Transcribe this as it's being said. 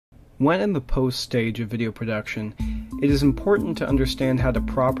When in the post stage of video production, it is important to understand how to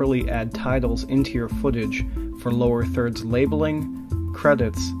properly add titles into your footage for lower thirds labeling,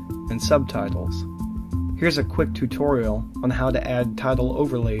 credits, and subtitles. Here's a quick tutorial on how to add title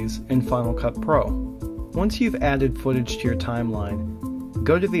overlays in Final Cut Pro. Once you've added footage to your timeline,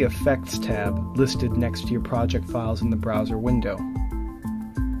 go to the Effects tab listed next to your project files in the browser window.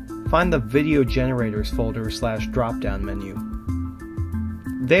 Find the Video Generators folder / drop-down menu.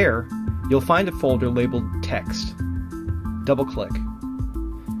 There, you'll find a folder labeled Text. Double-click.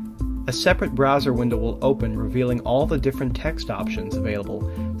 A separate browser window will open revealing all the different text options available,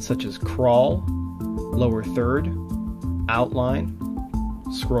 such as crawl, lower third, outline,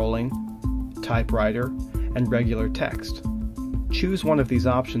 scrolling, typewriter, and regular text. Choose one of these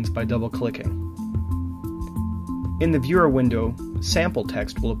options by double-clicking. In the viewer window, sample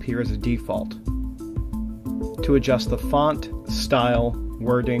text will appear as a default. To adjust the font, style,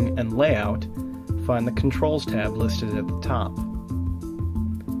 wording, and layout, find the Controls tab listed at the top.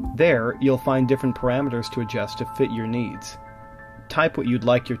 There, you'll find different parameters to adjust to fit your needs. Type what you'd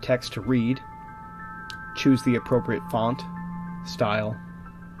like your text to read, choose the appropriate font, style,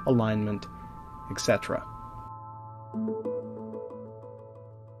 alignment, etc.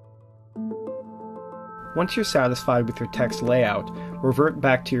 Once you're satisfied with your text layout, revert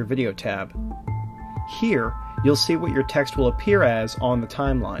back to your Video tab. Here, you'll see what your text will appear as on the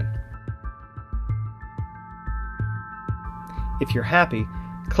timeline. If you're happy,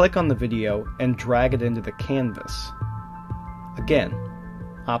 click on the video and drag it into the canvas. Again,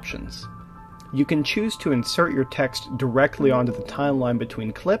 options. You can choose to insert your text directly onto the timeline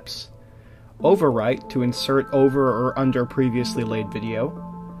between clips, overwrite to insert over or under previously laid video,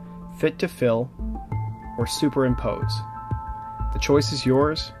 fit to fill, or superimpose. The choice is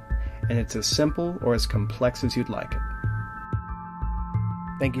yours, and it's as simple or as complex as you'd like it.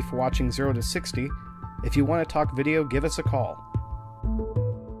 Thank you for watching 0 to 60. If you want to talk video, give us a call.